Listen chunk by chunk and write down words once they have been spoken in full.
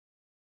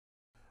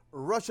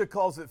Russia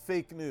calls it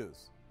fake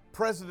news.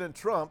 President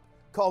Trump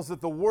calls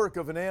it the work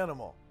of an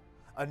animal.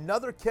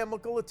 Another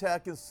chemical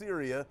attack in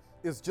Syria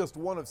is just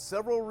one of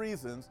several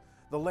reasons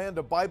the land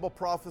of Bible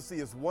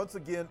prophecy is once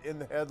again in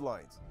the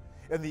headlines.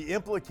 And the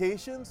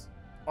implications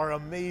are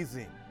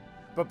amazing.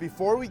 But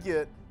before we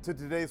get to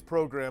today's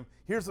program,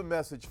 here's a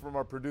message from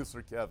our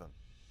producer, Kevin.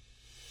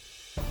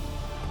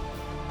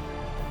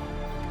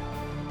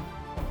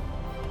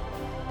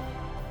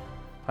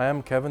 Hi,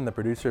 I'm Kevin, the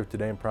producer of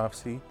Today in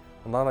Prophecy,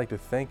 and I'd like to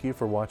thank you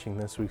for watching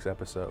this week's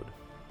episode.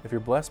 If you're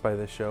blessed by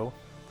this show,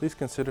 please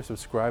consider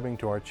subscribing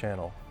to our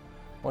channel.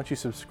 Once you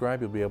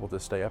subscribe, you'll be able to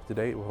stay up to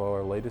date with all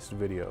our latest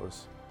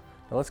videos.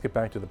 Now let's get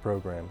back to the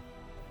program.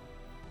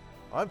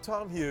 I'm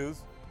Tom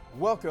Hughes.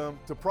 Welcome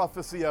to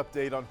Prophecy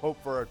Update on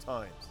Hope for Our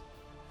Times.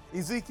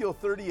 Ezekiel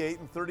 38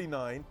 and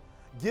 39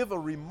 give a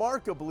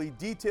remarkably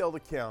detailed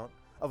account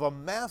of a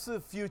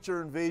massive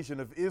future invasion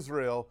of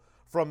Israel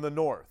from the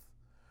north.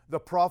 The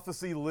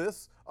prophecy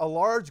lists a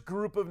large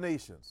group of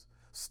nations,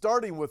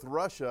 starting with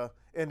Russia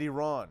and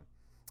Iran.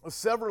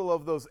 Several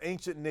of those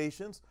ancient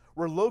nations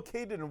were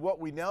located in what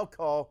we now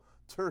call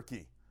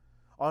Turkey.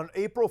 On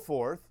April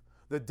 4th,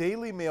 the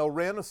Daily Mail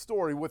ran a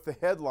story with the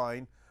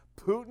headline,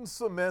 "Putin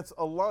Cements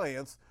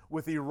Alliance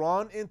with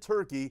Iran and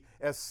Turkey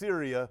at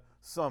Syria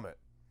Summit."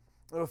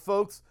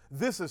 Folks,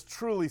 this is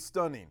truly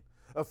stunning.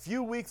 A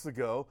few weeks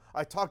ago,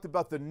 I talked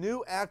about the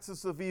new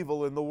axis of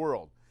evil in the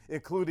world,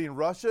 including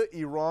Russia,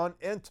 Iran,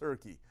 and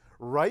Turkey.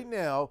 Right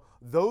now,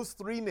 those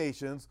three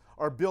nations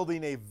are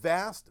building a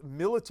vast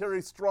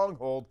military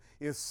stronghold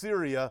in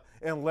Syria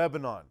and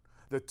Lebanon,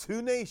 the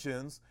two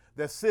nations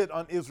that sit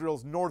on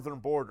Israel's northern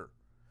border.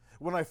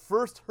 When I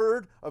first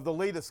heard of the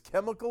latest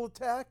chemical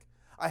attack,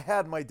 I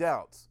had my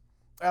doubts.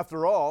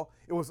 After all,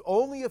 it was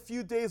only a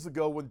few days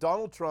ago when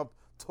Donald Trump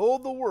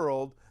told the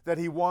world that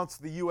he wants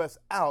the U.S.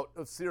 out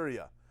of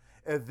Syria.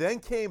 And then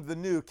came the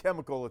new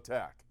chemical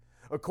attack.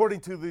 According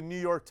to the New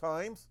York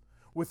Times,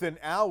 within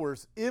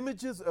hours,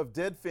 images of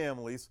dead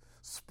families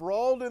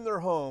sprawled in their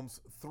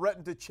homes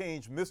threatened to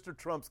change Mr.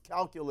 Trump's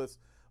calculus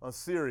on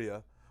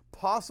Syria,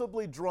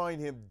 possibly drawing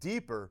him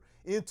deeper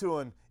into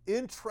an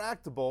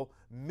intractable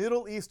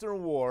Middle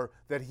Eastern war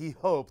that he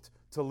hoped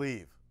to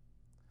leave.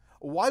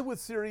 Why would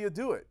Syria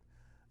do it?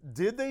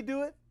 Did they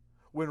do it?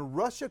 When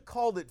Russia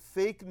called it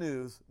fake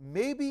news,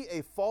 maybe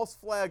a false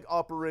flag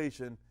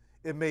operation,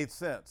 it made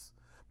sense.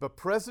 But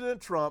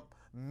President Trump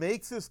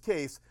makes his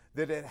case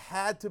that it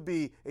had to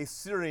be a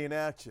Syrian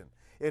action,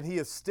 and he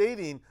is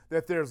stating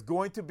that there's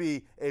going to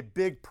be a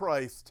big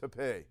price to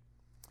pay.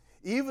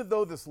 Even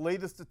though this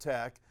latest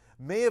attack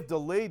may have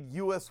delayed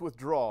U.S.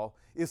 withdrawal,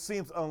 it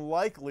seems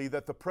unlikely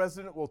that the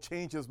president will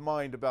change his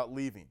mind about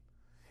leaving.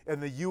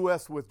 And the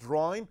U.S.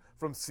 withdrawing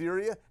from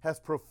Syria has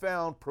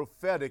profound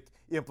prophetic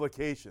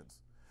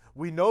implications.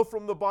 We know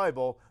from the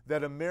Bible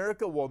that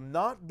America will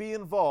not be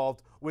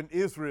involved when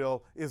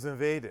Israel is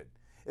invaded.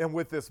 And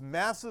with this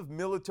massive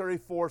military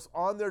force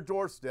on their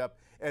doorstep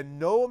and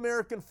no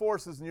American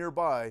forces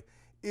nearby,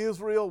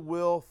 Israel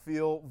will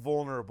feel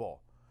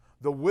vulnerable.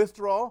 The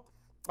withdrawal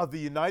of the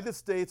United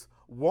States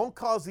won't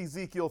cause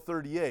Ezekiel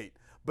 38,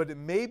 but it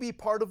may be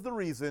part of the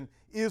reason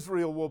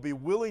Israel will be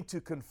willing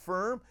to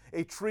confirm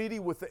a treaty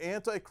with the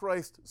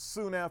Antichrist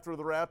soon after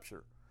the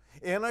rapture.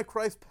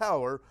 Antichrist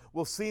power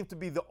will seem to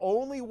be the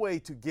only way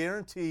to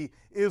guarantee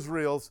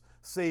Israel's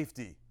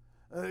safety.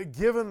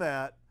 Given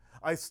that,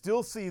 I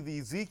still see the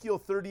Ezekiel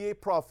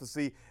 38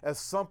 prophecy as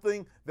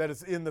something that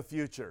is in the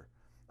future.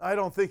 I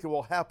don't think it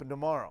will happen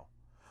tomorrow.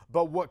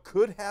 But what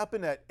could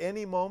happen at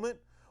any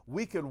moment,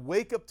 we could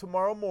wake up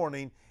tomorrow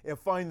morning and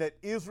find that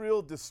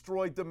Israel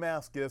destroyed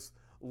Damascus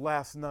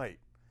last night,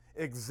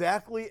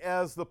 exactly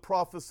as the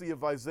prophecy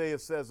of Isaiah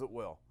says it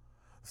will.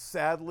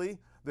 Sadly,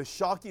 the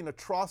shocking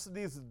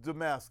atrocities of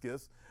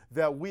Damascus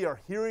that we are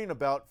hearing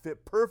about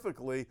fit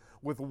perfectly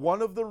with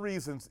one of the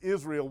reasons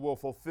Israel will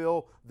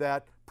fulfill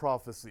that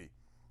prophecy.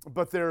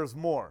 But there is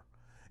more.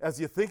 As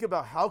you think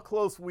about how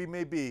close we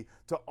may be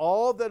to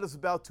all that is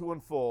about to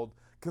unfold,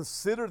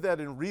 consider that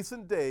in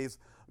recent days,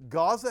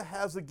 Gaza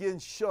has again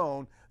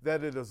shown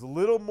that it is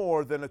little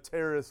more than a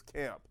terrorist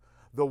camp.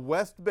 The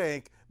West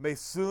Bank may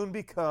soon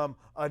become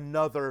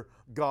another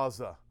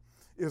Gaza.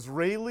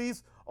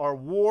 Israelis are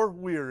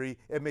war-weary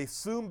and may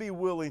soon be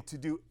willing to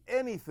do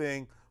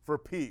anything for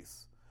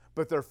peace.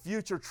 But their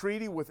future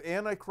treaty with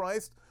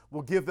Antichrist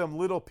will give them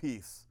little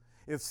peace.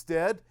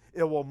 Instead,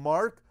 it will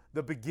mark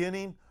the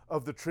beginning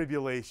of the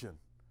tribulation.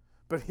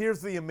 But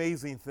here's the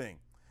amazing thing,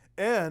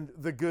 and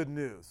the good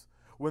news.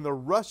 When the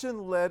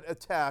Russian-led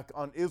attack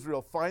on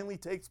Israel finally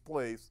takes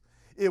place,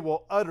 it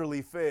will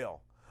utterly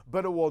fail.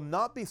 But it will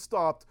not be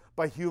stopped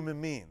by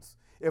human means.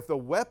 If the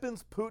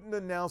weapons Putin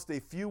announced a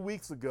few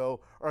weeks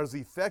ago are as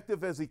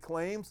effective as he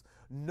claims,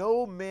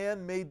 no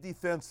man-made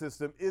defense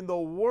system in the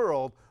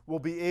world will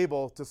be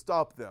able to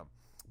stop them.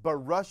 But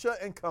Russia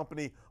and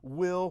company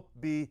will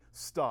be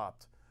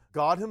stopped.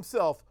 God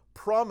himself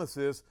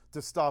promises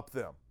to stop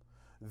them.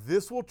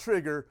 This will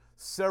trigger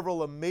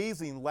several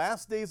amazing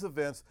last days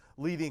events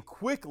leading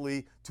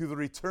quickly to the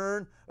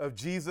return of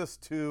Jesus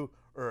to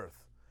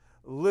earth.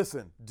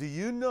 Listen, do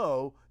you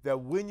know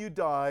that when you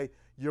die,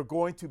 you're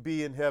going to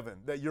be in heaven,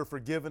 that you're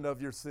forgiven of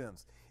your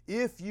sins?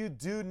 If you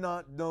do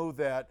not know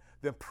that,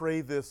 then pray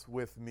this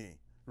with me.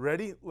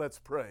 Ready? Let's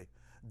pray.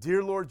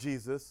 Dear Lord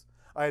Jesus,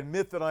 I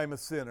admit that I'm a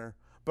sinner,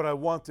 but I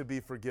want to be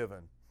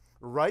forgiven.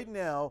 Right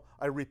now,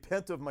 I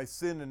repent of my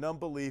sin and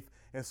unbelief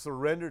and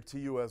surrender to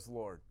you as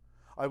Lord.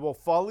 I will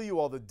follow you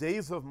all the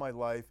days of my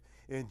life.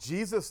 In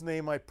Jesus'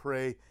 name I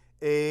pray,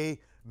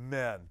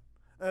 amen.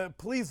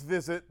 Please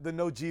visit the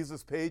Know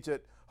Jesus page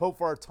at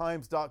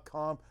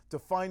hopeforourtimes.com to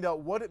find out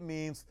what it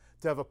means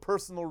to have a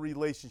personal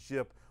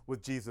relationship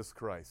with Jesus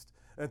Christ.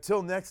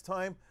 Until next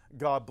time,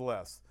 God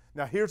bless.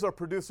 Now here's our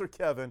producer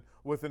Kevin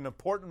with an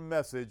important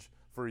message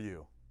for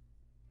you.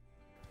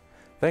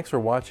 Thanks for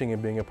watching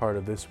and being a part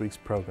of this week's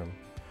program.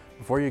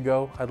 Before you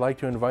go, I'd like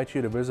to invite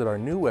you to visit our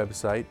new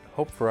website,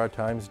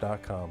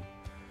 hopeforourtimes.com,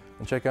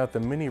 and check out the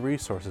many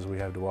resources we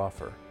have to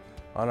offer.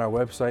 On our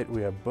website,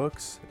 we have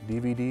books,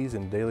 DVDs,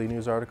 and daily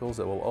news articles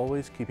that will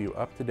always keep you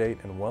up to date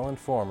and well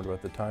informed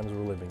about the times we're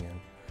living in.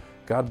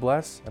 God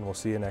bless, and we'll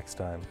see you next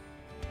time.